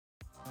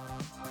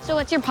So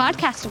what's your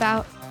podcast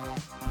about?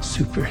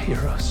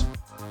 Superheroes.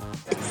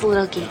 It's a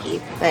little geeky,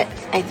 but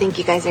I think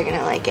you guys are going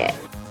to like it.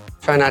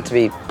 Try not to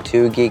be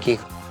too geeky.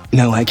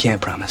 No, I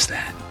can't promise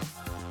that.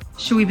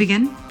 Should we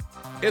begin?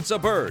 It's a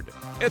bird.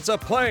 It's a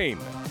plane.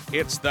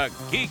 It's the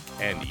Geek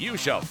and You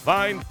Shall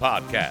Find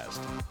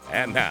podcast.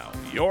 And now,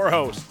 your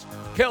hosts,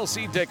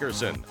 Kelsey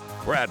Dickerson,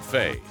 Brad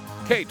Fay,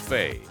 Kate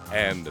Fay,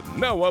 and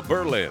Noah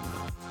Berlin.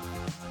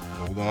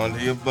 Hold on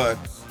to your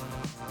butts.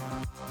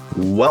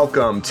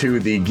 Welcome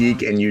to the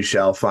Geek and You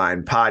Shall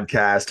Find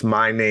podcast.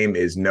 My name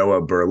is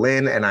Noah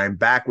Berlin, and I'm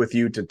back with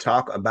you to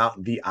talk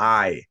about The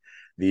Eye,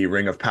 the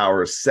Ring of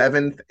Power's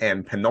 7th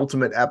and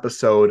penultimate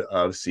episode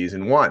of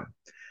Season 1.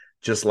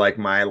 Just like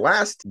my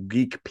last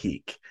Geek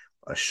Peek,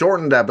 a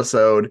shortened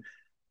episode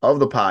of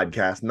the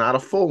podcast, not a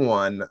full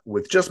one,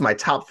 with just my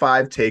top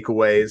 5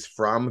 takeaways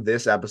from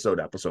this episode,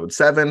 episode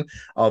 7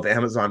 of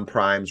Amazon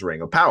Prime's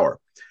Ring of Power.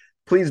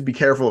 Please be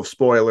careful of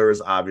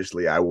spoilers.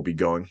 Obviously, I will be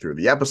going through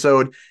the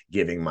episode,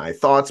 giving my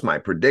thoughts, my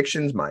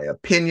predictions, my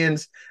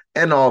opinions,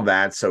 and all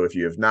that. So if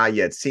you have not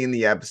yet seen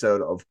the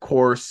episode, of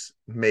course,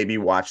 maybe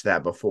watch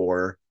that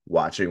before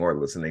watching or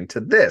listening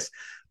to this.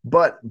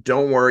 But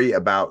don't worry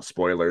about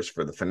spoilers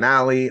for the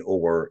finale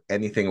or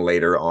anything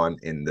later on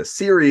in the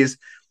series,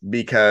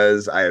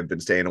 because I have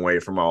been staying away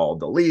from all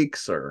the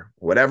leaks or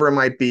whatever it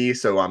might be.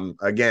 So I'm,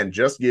 again,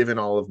 just giving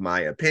all of my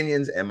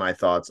opinions and my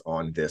thoughts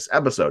on this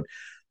episode.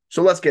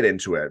 So let's get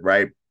into it,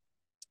 right?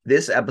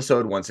 This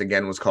episode, once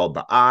again, was called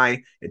The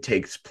Eye. It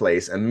takes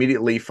place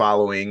immediately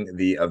following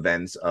the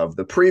events of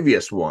the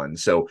previous one.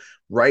 So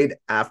right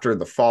after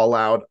the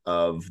fallout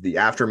of the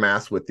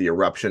aftermath with the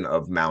eruption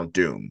of Mount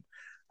Doom,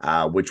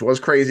 which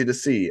was crazy to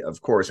see,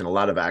 of course, and a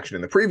lot of action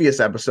in the previous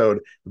episode.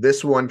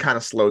 This one kind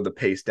of slowed the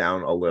pace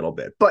down a little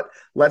bit, but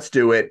let's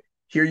do it.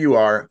 Here you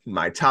are,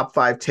 my top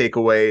 5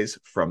 takeaways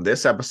from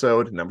this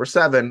episode, number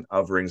 7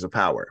 of Rings of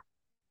Power.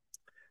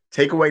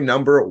 Takeaway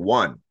number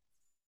 1.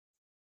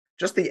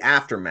 Just the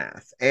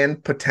aftermath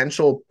and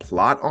potential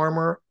plot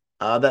armor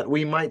that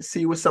we might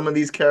see with some of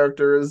these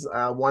characters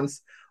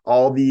once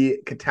all the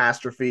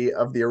catastrophe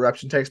of the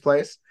eruption takes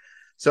place.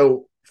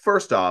 So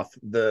first off,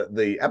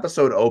 the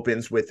episode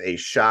opens with a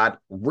shot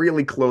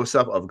really close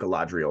up of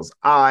Galadriel's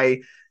eye.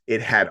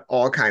 It had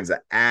all kinds of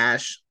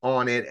ash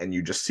on it, and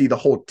you just see the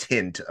whole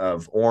tint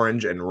of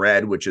orange and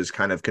red, which is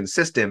kind of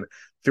consistent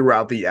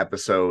throughout the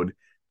episode,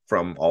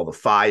 from all the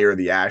fire,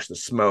 the ash, the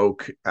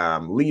smoke,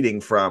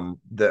 leading from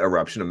the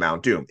eruption of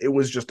Mount Doom. It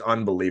was just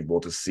unbelievable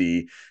to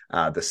see.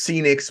 The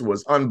scenics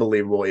was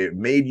unbelievable. It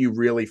made you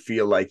really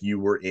feel like you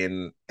were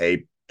in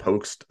a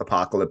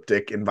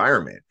post-apocalyptic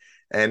environment.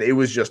 And it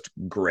was just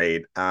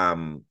great.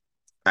 I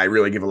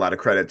really give a lot of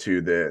credit to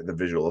the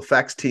visual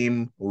effects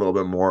team. A little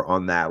bit more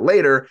on that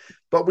later.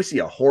 But we see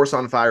a horse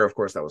on fire. Of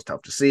course, that was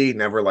tough to see.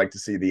 Never like to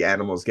see the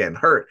animals getting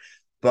hurt.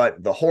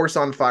 But the horse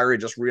on fire, it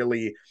just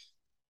really...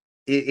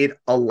 It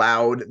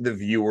allowed the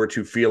viewer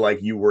to feel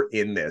like you were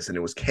in this, and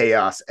it was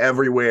chaos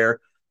everywhere.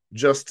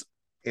 Just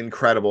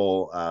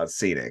incredible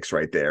scenics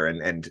right there.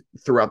 And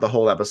throughout the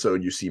whole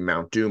episode, you see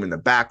Mount Doom in the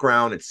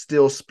background. It's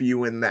still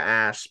spewing the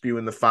ash,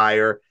 spewing the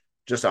fire.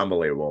 Just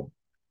unbelievable.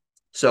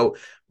 So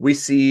we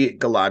see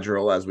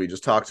Galadriel, as we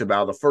just talked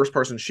about. The first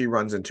person she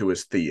runs into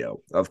is Theo.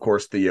 Of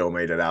course, Theo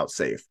made it out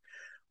safe.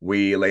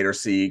 We later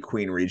see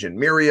Queen Regent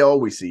Miriel.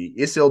 We see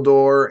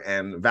Isildur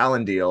and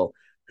Valandil,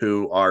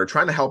 who are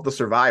trying to help the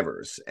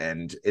survivors.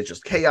 And it's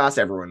just chaos.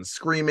 Everyone's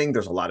screaming.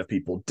 There's a lot of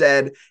people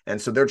dead.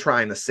 And so they're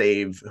trying to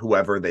save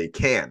whoever they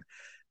can.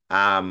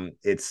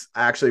 It's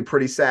actually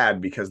pretty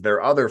sad because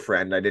their other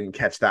friend, I didn't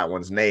catch that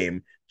one's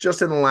name,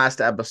 just in the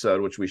last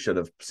episode, which we should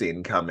have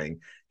seen coming.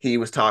 He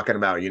was talking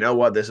about, you know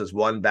what, this is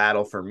one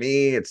battle for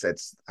me.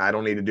 It's I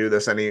don't need to do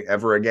this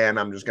ever again.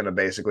 I'm just going to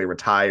basically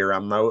retire.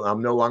 I'm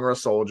no longer a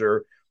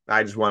soldier.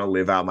 I just want to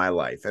live out my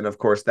life. And of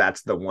course,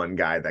 that's the one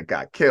guy that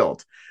got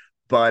killed.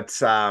 But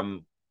so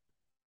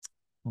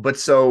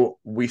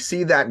we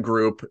see that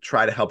group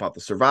try to help out the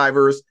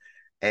survivors,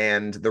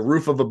 and the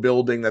roof of a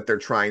building that they're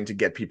trying to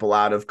get people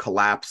out of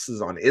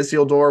collapses on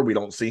Isildur. We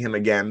don't see him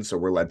again, so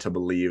we're led to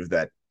believe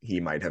that he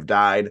might have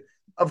died.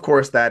 Of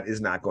course, that is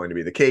not going to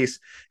be the case.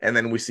 And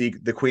then we see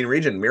the Queen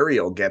Regent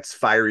Miriel gets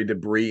fiery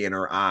debris in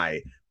her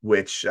eye,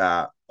 which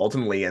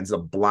ultimately ends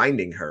up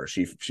blinding her.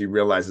 She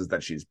realizes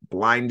that she's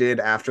blinded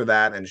after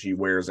that, and she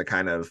wears a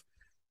kind of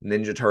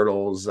Ninja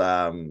Turtles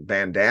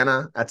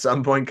bandana at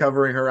some point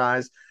covering her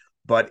eyes.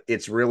 But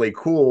it's really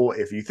cool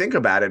if you think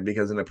about it,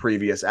 because in a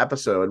previous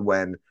episode,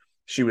 when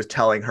she was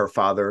telling her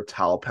father,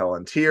 Tal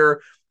Palantir,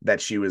 that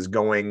she was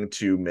going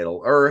to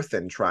Middle Earth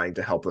and trying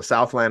to help the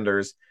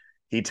Southlanders,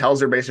 he tells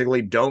her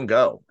basically, don't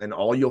go. And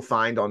all you'll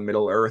find on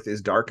Middle Earth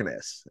is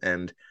darkness.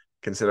 And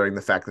considering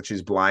the fact that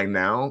she's blind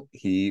now,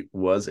 he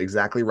was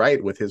exactly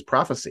right with his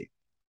prophecy.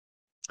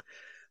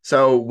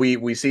 So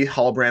we see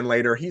Halbrand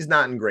later. He's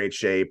not in great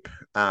shape.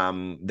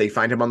 They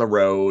find him on the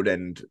road,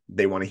 and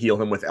they want to heal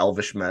him with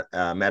elvish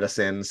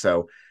medicine.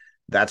 So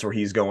that's where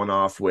he's going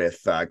off with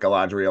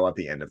Galadriel at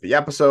the end of the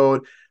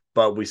episode.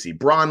 But we see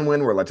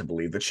Bronwyn. We're led to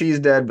believe that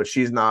she's dead, but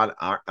she's not.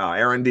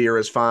 Arondir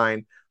is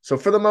fine. So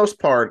for the most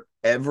part,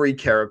 every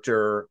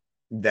character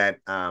that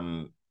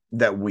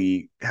that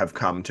we have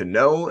come to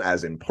know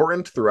as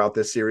important throughout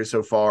this series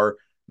so far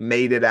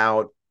made it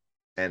out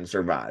and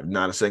survived.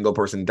 Not a single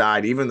person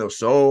died, even though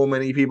so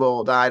many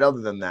people died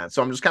other than that.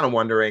 So I'm just kind of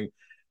wondering,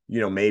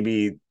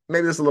 maybe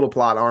there's a little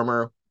plot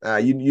armor.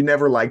 You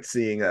never liked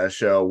seeing a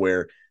show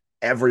where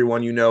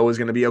everyone is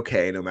going to be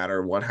okay no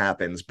matter what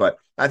happens. But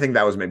I think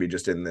that was maybe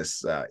just in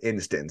this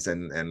instance,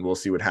 and we'll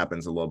see what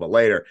happens a little bit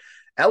later.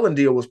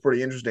 Elendil was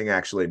pretty interesting,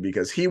 actually,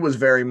 because he was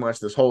very much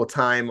this whole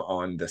time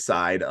on the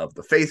side of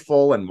the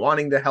faithful and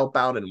wanting to help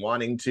out and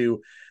wanting to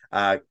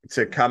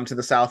come to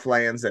the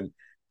Southlands. And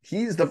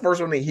he's the first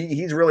one.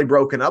 He's really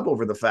broken up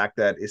over the fact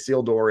that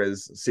Isildur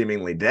is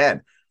seemingly dead.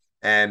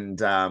 And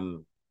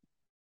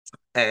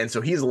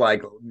so he's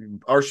like,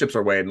 our ships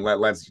are waiting.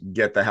 Let's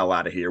get the hell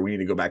out of here. We need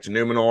to go back to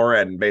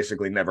Numenor and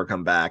basically never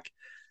come back.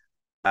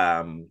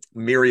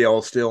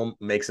 Miriel still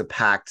makes a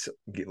pact,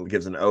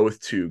 gives an oath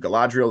to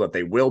Galadriel that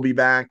they will be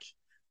back.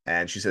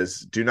 And she says,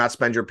 "Do not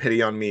spend your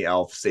pity on me,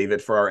 elf. Save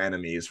it for our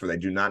enemies, for they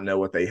do not know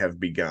what they have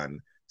begun."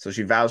 So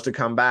she vows to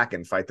come back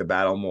and fight the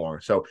battle more.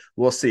 So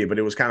we'll see. But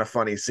it was kind of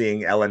funny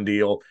seeing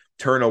Elendil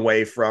turn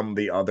away from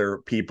the other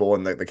people,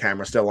 and the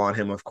camera's still on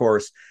him, of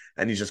course.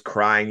 And he's just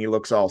crying. He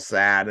looks all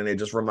sad. And it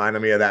just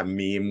reminded me of that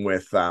meme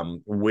with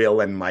Will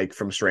and Mike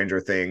from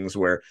Stranger Things,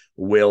 where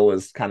Will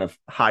is kind of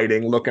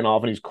hiding, looking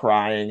off, and he's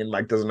crying, and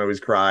Mike doesn't know he's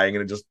crying.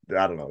 And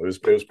I don't know. It was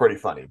pretty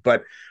funny.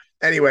 But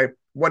anyway,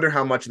 wonder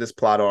how much of this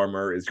plot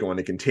armor is going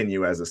to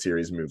continue as the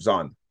series moves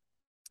on.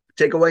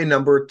 Takeaway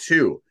number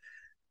 2.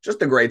 Just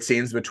the great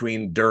scenes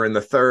between Durin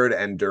the Third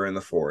and Durin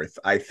the Fourth.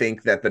 I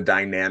think that the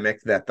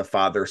dynamic that the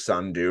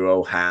father-son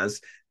duo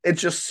has,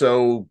 it's just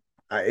so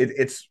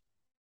it's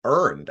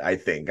earned, I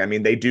think. I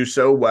mean, they do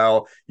so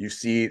well. You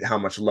see how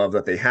much love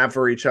that they have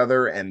for each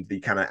other, and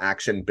the kind of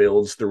action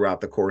builds throughout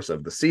the course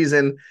of the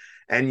season.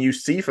 And you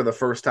see for the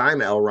first time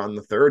Elrond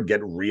the Third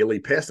get really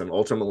pissed and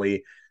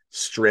ultimately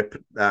strip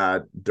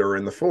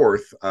Durin the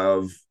Fourth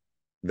of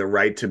the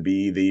right to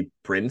be the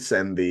prince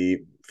and the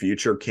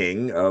future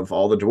king of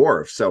all the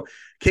dwarves. So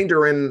King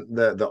Durin,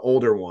 the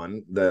older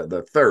one,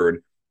 the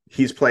third,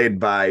 he's played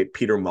by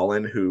Peter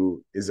Mullen,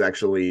 who is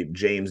actually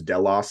James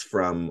Delos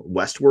from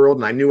Westworld.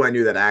 And I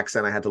knew that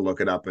accent. I had to look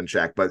it up and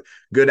check, but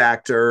good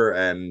actor,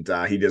 and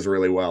he does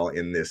really well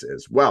in this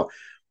as well.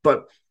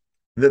 But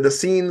the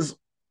scenes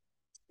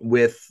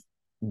with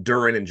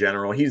Durin in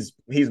general, he's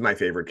my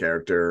favorite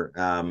character.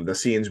 The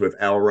scenes with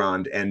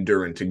Elrond and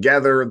Durin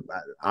together,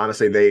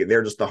 honestly,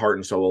 they're just the heart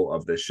and soul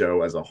of this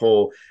show as a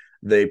whole.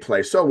 They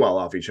play so well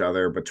off each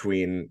other,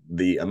 between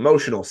the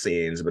emotional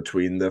scenes,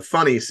 between the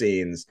funny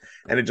scenes,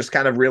 and it just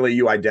kind of really,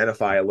 you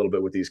identify a little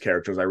bit with these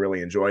characters. I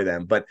really enjoy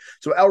them. But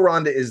so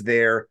Elrond is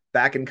there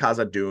back in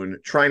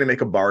Khazad-dûm trying to make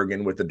a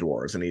bargain with the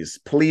dwarves, and he's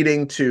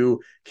pleading to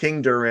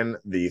King Durin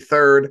the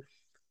Third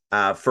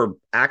for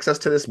access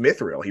to this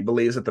mithril. He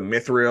believes that the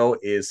mithril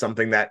is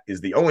something that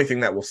is the only thing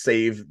that will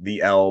save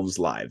the elves'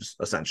 lives,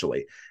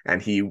 essentially. And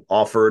he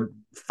offered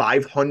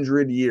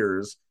 500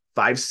 years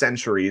 5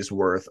 centuries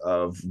worth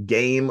of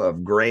game,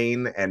 of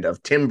grain, and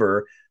of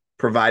timber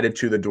provided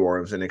to the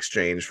dwarves in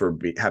exchange for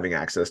having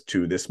access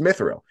to this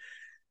mithril.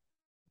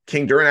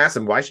 King Durin asked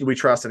him, "Why should we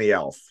trust any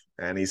elf?"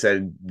 And he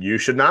said, "You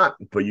should not,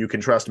 but you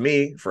can trust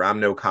me, for I'm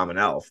no common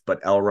elf,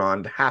 but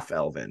Elrond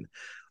half-elven.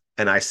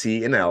 And I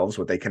see in elves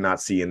what they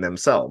cannot see in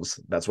themselves.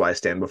 That's why I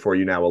stand before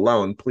you now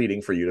alone,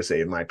 pleading for you to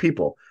save my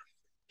people."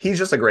 He's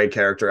just a great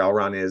character,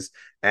 Elrond is.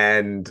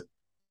 And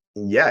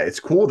yeah, it's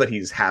cool that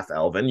he's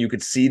half-elven. You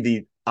could see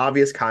the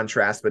obvious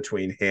contrast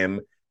between him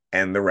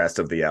and the rest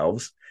of the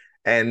elves,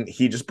 and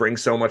he just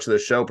brings so much to the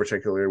show,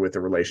 particularly with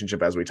the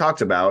relationship, as we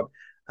talked about,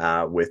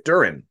 with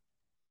Durin.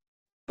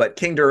 But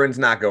King Durin's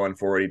not going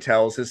for it. He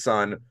tells his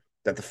son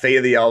that the fate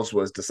of the elves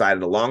was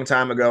decided a long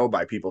time ago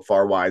by people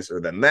far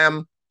wiser than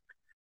them,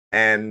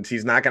 and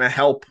he's not going to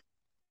help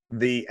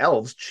the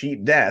elves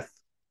cheat death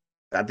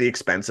at the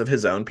expense of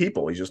his own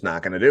people. He's just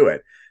not going to do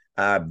it.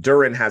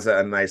 Durin has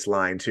a nice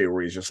line too,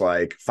 where he's just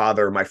like,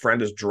 "Father, my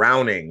friend is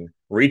drowning,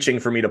 reaching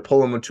for me to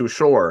pull him to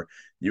shore.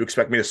 You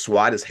expect me to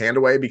swat his hand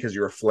away because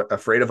you're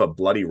afraid of a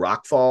bloody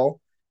rockfall?"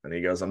 And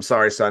he goes, "I'm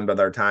sorry, son, but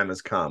our time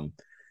has come."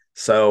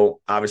 So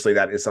obviously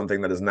that is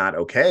something that is not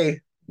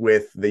okay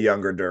with the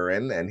younger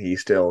Durin, and he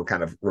still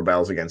kind of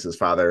rebels against his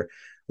father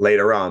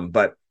later on.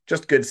 But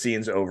just good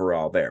scenes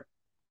overall there.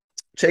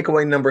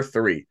 Takeaway number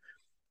 3.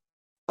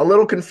 A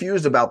little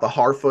confused about the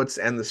Harfoots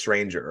and the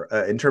Stranger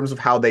in terms of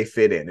how they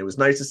fit in. It was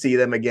nice to see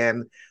them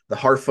again. The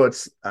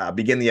Harfoots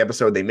begin the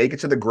episode. They make it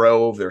to the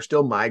Grove. They're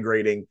still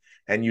migrating.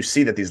 And you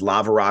see that these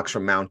lava rocks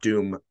from Mount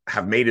Doom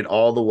have made it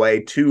all the way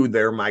to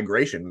their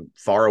migration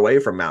far away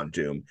from Mount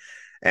Doom.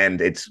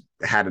 And it's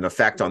had an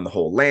effect on the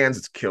whole lands.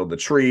 It's killed the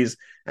trees.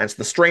 And so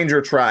the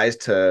Stranger tries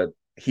to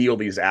heal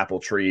these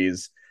apple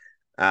trees.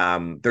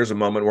 There's a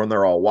moment when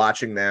they're all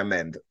watching them,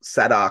 and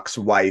Sadok's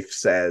wife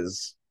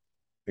says,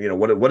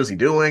 what is he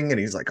doing? And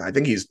he's like, "I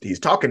think he's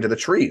talking to the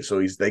tree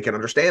so they can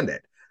understand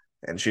it."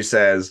 And she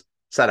says,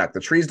 "Sadok, the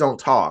trees don't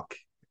talk."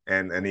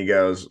 And he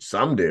goes,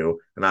 some do.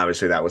 And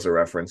obviously that was a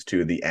reference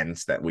to the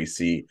Ents that we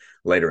see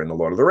later in the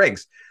Lord of the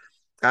Rings.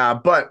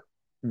 But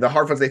the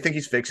Harfoots, they think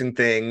he's fixing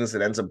things.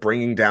 It ends up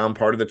bringing down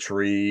part of the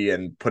tree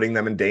and putting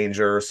them in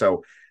danger.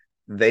 So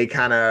they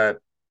kind of,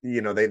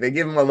 they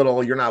give him a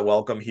little "you're not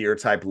welcome here"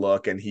 type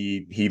look, and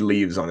he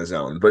leaves on his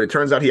own. But it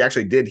turns out he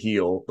actually did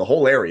heal the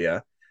whole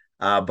area,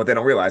 but they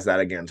don't realize that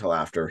again until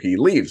after he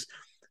leaves.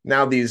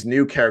 Now, these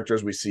new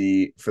characters we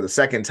see for the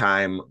second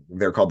time,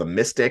 they're called the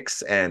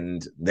Mystics,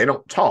 and they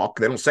don't talk,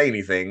 they don't say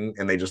anything,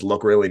 and they just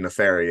look really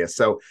nefarious.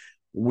 So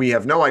we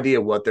have no idea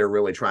what they're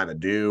really trying to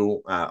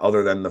do,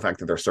 other than the fact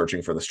that they're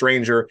searching for the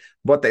stranger,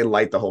 but they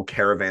light the whole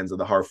caravans of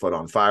the Harfoot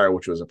on fire,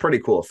 which was a pretty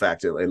cool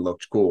effect. It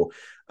looked cool.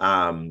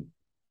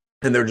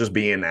 And they're just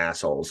being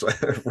assholes,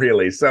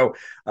 really. So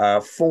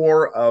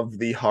 4 of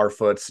the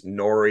Harfoots,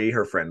 Nori,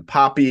 her friend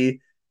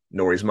Poppy,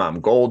 Nori's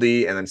mom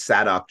Goldie, and then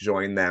Sadok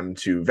join them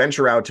to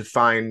venture out to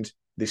find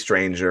the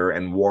stranger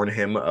and warn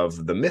him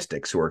of the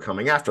Mystics who are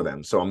coming after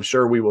them. So I'm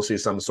sure we will see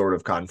some sort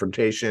of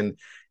confrontation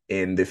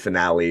in the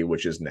finale,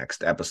 which is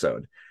next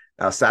episode.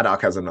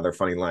 Sadok has another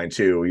funny line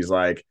too. He's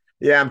like,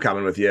 "Yeah, I'm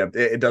coming with you.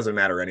 It doesn't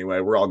matter anyway.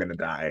 We're all going to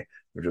die,"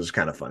 which is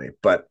kind of funny.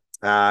 But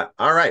all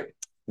right,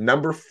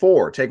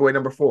 takeaway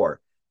number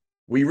 4.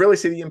 We really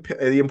see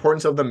the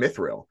importance of the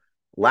Mithril.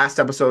 Last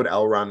episode,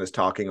 Elrond is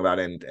talking about,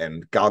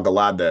 and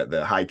Gal-Galad,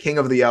 the High King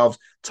of the Elves,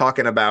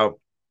 talking about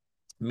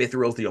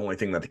Mithril's the only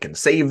thing that can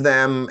save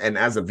them. And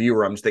as a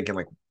viewer, I'm just thinking,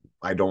 like,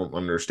 I don't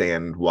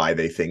understand why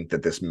they think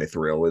that this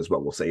Mithril is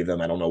what will save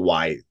them. I don't know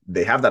why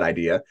they have that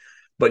idea,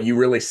 but you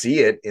really see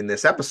it in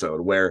this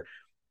episode where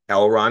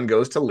Elrond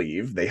goes to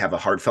leave. They have a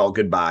heartfelt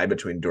goodbye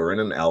between Durin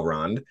and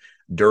Elrond.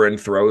 Durin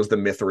throws the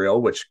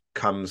Mithril, which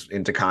comes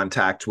into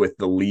contact with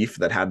the leaf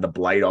that had the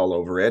blight all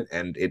over it,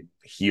 and it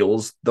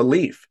heals the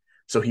leaf.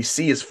 So he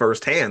sees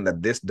firsthand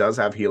that this does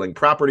have healing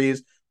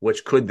properties,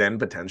 which could then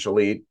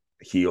potentially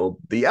heal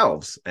the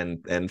elves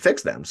and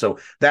fix them. So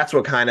that's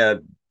what kind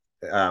of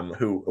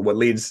what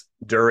leads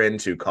Durin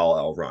to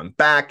call Elrond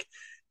back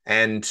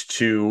and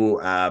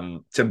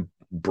to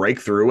break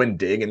through and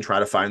dig and try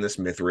to find this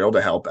Mithril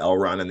to help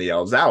Elrond and the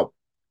elves out.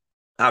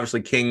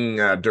 Obviously, King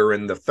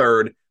Durin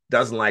III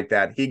doesn't like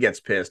that. He gets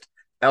pissed.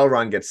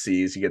 Elrond gets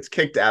seized. He gets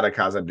kicked out of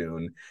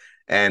Khazad-dûm.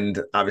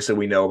 And obviously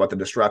we know about the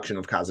destruction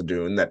of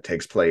Khazad-dûm that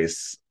takes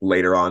place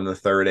later on in the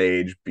Third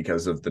Age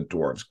because of the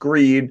dwarves'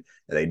 greed.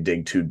 They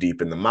dig too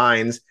deep in the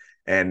mines.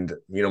 And,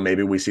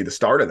 maybe we see the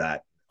start of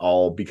that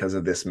all because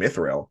of this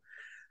Mithril.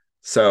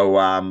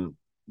 So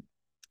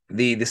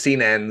the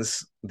scene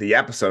ends, the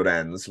episode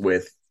ends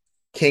with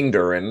King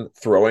Durin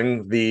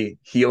throwing the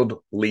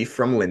healed leaf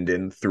from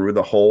Lindon through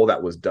the hole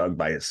that was dug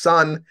by his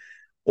son,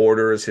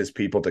 orders his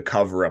people to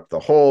cover up the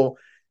hole.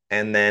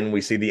 And then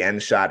we see the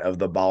end shot of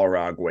the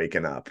Balrog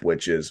waking up,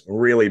 which is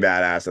really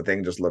badass. The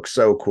thing just looks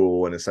so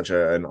cool and is such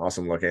an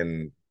awesome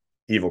looking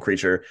evil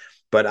creature.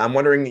 But I'm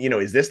wondering,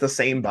 is this the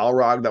same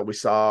Balrog that we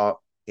saw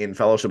in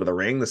Fellowship of the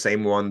Ring? The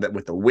same one that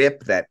with the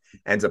whip that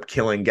ends up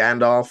killing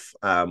Gandalf,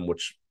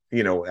 which,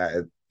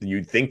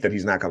 you'd think that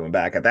he's not coming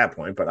back at that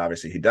point, but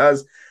obviously he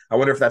does. I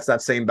wonder if that's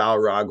that same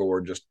Balrog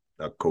or just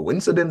a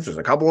coincidence. There's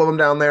a couple of them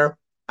down there.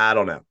 I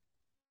don't know.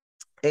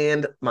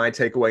 And my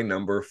takeaway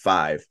number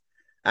 5.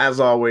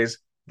 As always,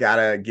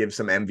 gotta give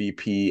some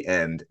MVP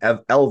and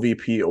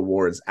LVP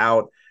awards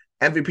out.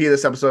 MVP of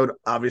this episode,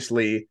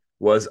 obviously,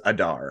 was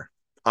Adar.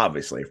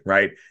 Obviously,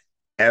 right?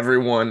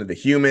 Everyone, the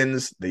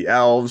humans, the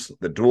elves,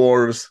 the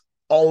dwarves,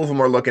 all of them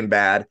are looking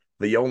bad.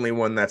 The only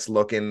one that's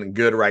looking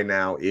good right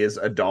now is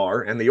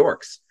Adar and the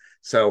orcs.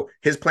 So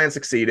his plan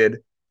succeeded.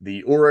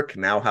 The Uruk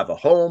now have a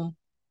home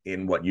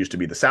in what used to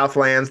be the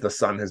Southlands. The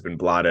sun has been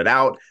blotted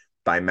out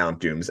by Mount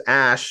Doom's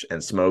ash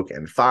and smoke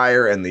and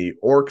fire, and the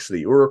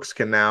Uruks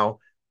can now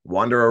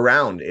wander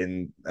around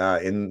in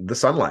the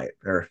sunlight,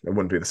 or it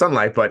wouldn't be the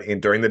sunlight, but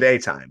during the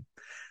daytime.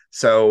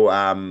 So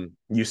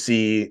you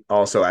see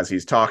also as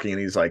he's talking,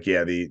 and he's like,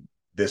 yeah,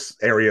 this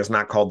area is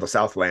not called the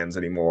Southlands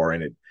anymore,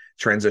 and it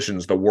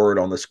transitions the word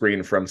on the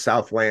screen from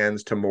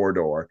Southlands to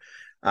Mordor.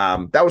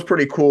 That was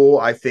pretty cool.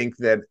 I think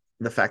that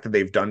the fact that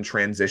they've done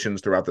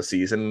transitions throughout the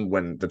season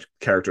when the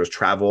characters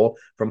travel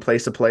from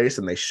place to place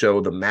and they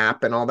show the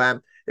map and all that,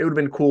 it would have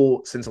been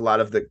cool, since a lot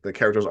of the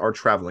characters are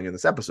traveling in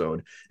this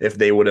episode, if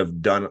they would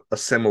have done a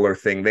similar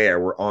thing there,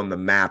 where on the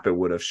map it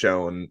would have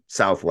shown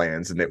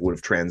Southlands and it would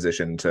have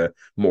transitioned to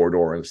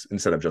Mordor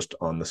instead of just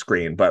on the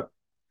screen. But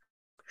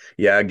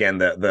yeah, again,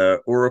 the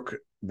Uruk,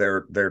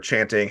 they're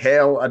chanting,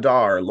 "Hail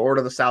Adar, Lord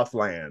of the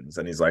Southlands,"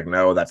 and he's like,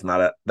 no, that's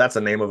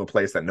a name of a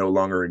place that no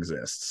longer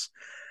exists.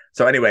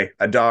 So anyway,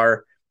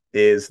 Adar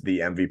is the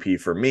MVP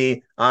for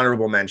me.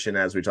 Honorable mention,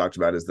 as we talked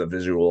about, is the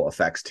visual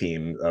effects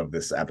team of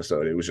this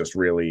episode. It was just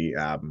really,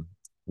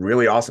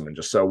 really awesome and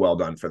just so well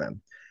done for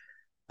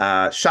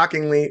them.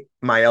 Shockingly,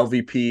 my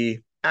LVP,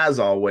 as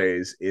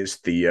always, is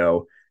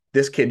Theo.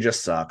 This kid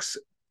just sucks.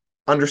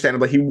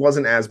 Understandably, he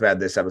wasn't as bad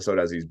this episode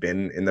as he's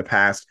been in the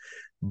past.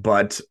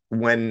 But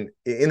when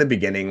in the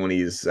beginning, when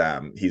he's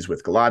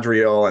with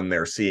Galadriel and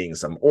they're seeing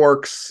some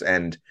orcs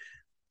and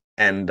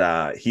And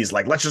he's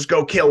like, let's just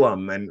go kill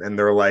him. And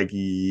they're like,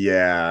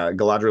 yeah.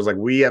 Galadriel's like,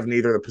 we have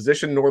neither the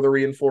position nor the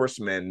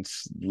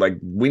reinforcements. Like,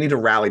 we need to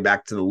rally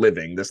back to the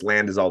living. This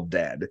land is all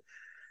dead.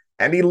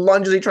 And he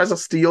lunges, he tries to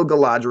steal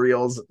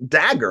Galadriel's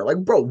dagger. Like,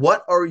 bro,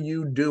 what are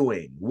you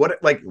doing? What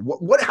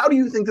how do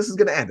you think this is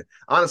going to end?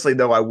 Honestly,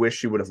 though, I wish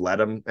she would have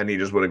let him and he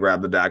just would have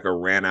grabbed the dagger,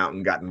 ran out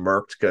and gotten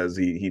murked because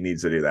he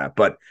needs to do that.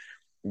 But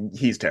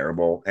he's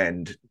terrible.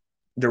 And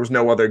there was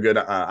no other good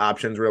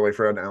options really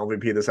for an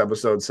LVP this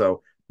episode.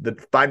 So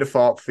by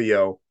default,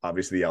 Theo,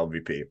 obviously the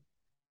LVP.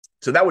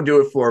 So that would do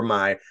it for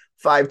my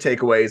 5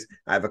 takeaways.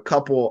 I have a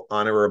couple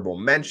honorable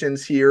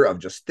mentions here of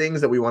just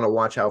things that we want to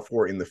watch out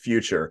for in the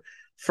future.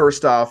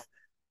 First off,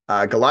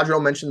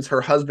 Galadriel mentions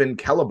her husband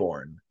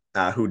Celeborn,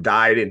 who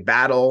died in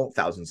battle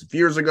thousands of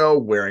years ago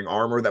wearing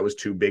armor that was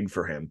too big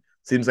for him.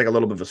 Seems like a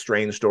little bit of a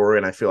strange story,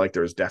 and I feel like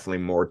there's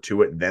definitely more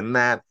to it than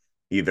that.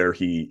 Either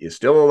he is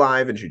still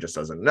alive and she just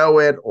doesn't know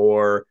it,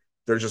 or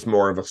there's just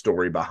more of a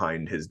story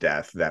behind his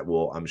death that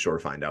we'll, I'm sure,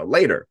 find out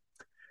later.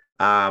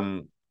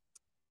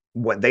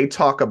 What they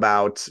talk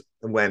about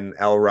when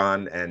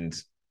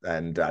Elrond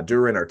and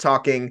Durin are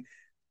talking,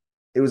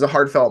 it was a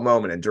heartfelt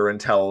moment, and Durin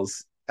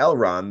tells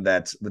Elrond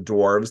that the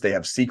dwarves, they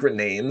have secret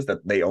names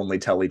that they only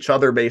tell each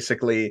other,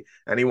 basically,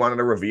 and he wanted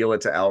to reveal it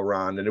to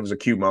Elrond, and it was a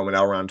cute moment.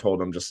 Elrond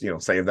told him, just,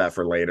 save that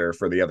for later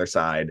for the other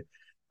side.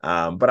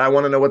 But I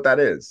want to know what that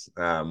is.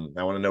 I want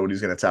to know what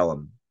he's going to tell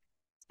him.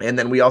 And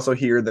then we also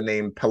hear the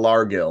name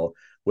Pelargil,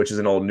 which is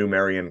an old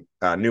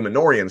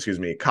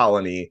Numenorian,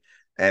 colony,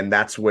 and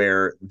that's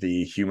where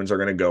the humans are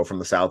going to go from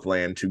the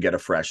Southland to get a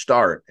fresh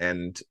start.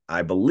 And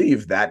I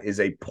believe that is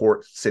a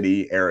port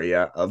city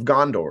area of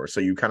Gondor.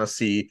 So you kind of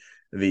see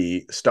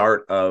the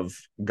start of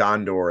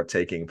Gondor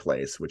taking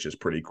place, which is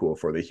pretty cool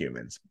for the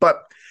humans.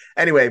 But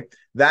anyway,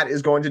 that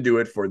is going to do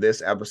it for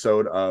this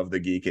episode of the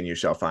Geek and You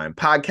Shall Find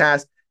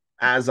podcast.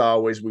 As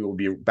always, we will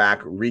be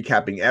back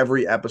recapping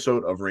every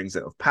episode of Rings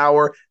of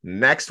Power.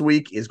 Next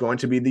week is going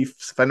to be the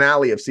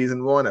finale of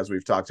Season 1, as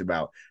we've talked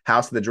about.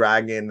 House of the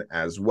Dragon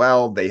as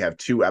well. They have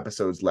 2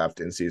 episodes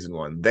left in Season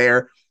 1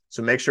 there.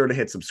 So make sure to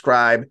hit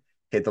subscribe,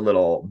 hit the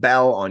little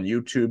bell on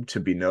YouTube to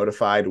be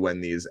notified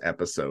when these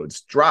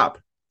episodes drop.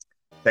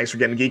 Thanks for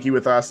getting geeky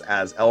with us.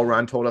 As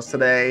Elrond told us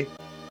today,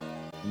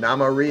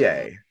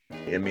 Namarie.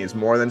 It means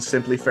more than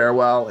simply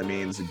farewell. It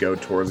means go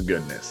towards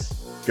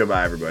goodness.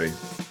 Goodbye, everybody.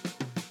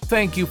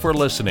 Thank you for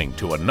listening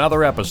to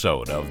another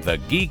episode of the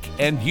Geek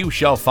and You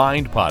Shall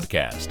Find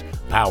podcast,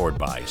 powered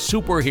by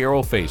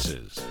Superhero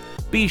Faces.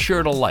 Be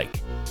sure to like,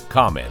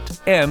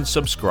 comment, and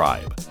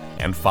subscribe.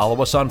 And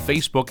follow us on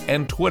Facebook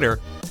and Twitter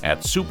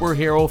at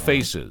Superhero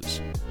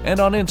Faces. And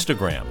on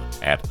Instagram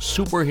at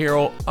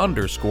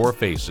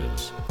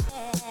Superhero_Faces.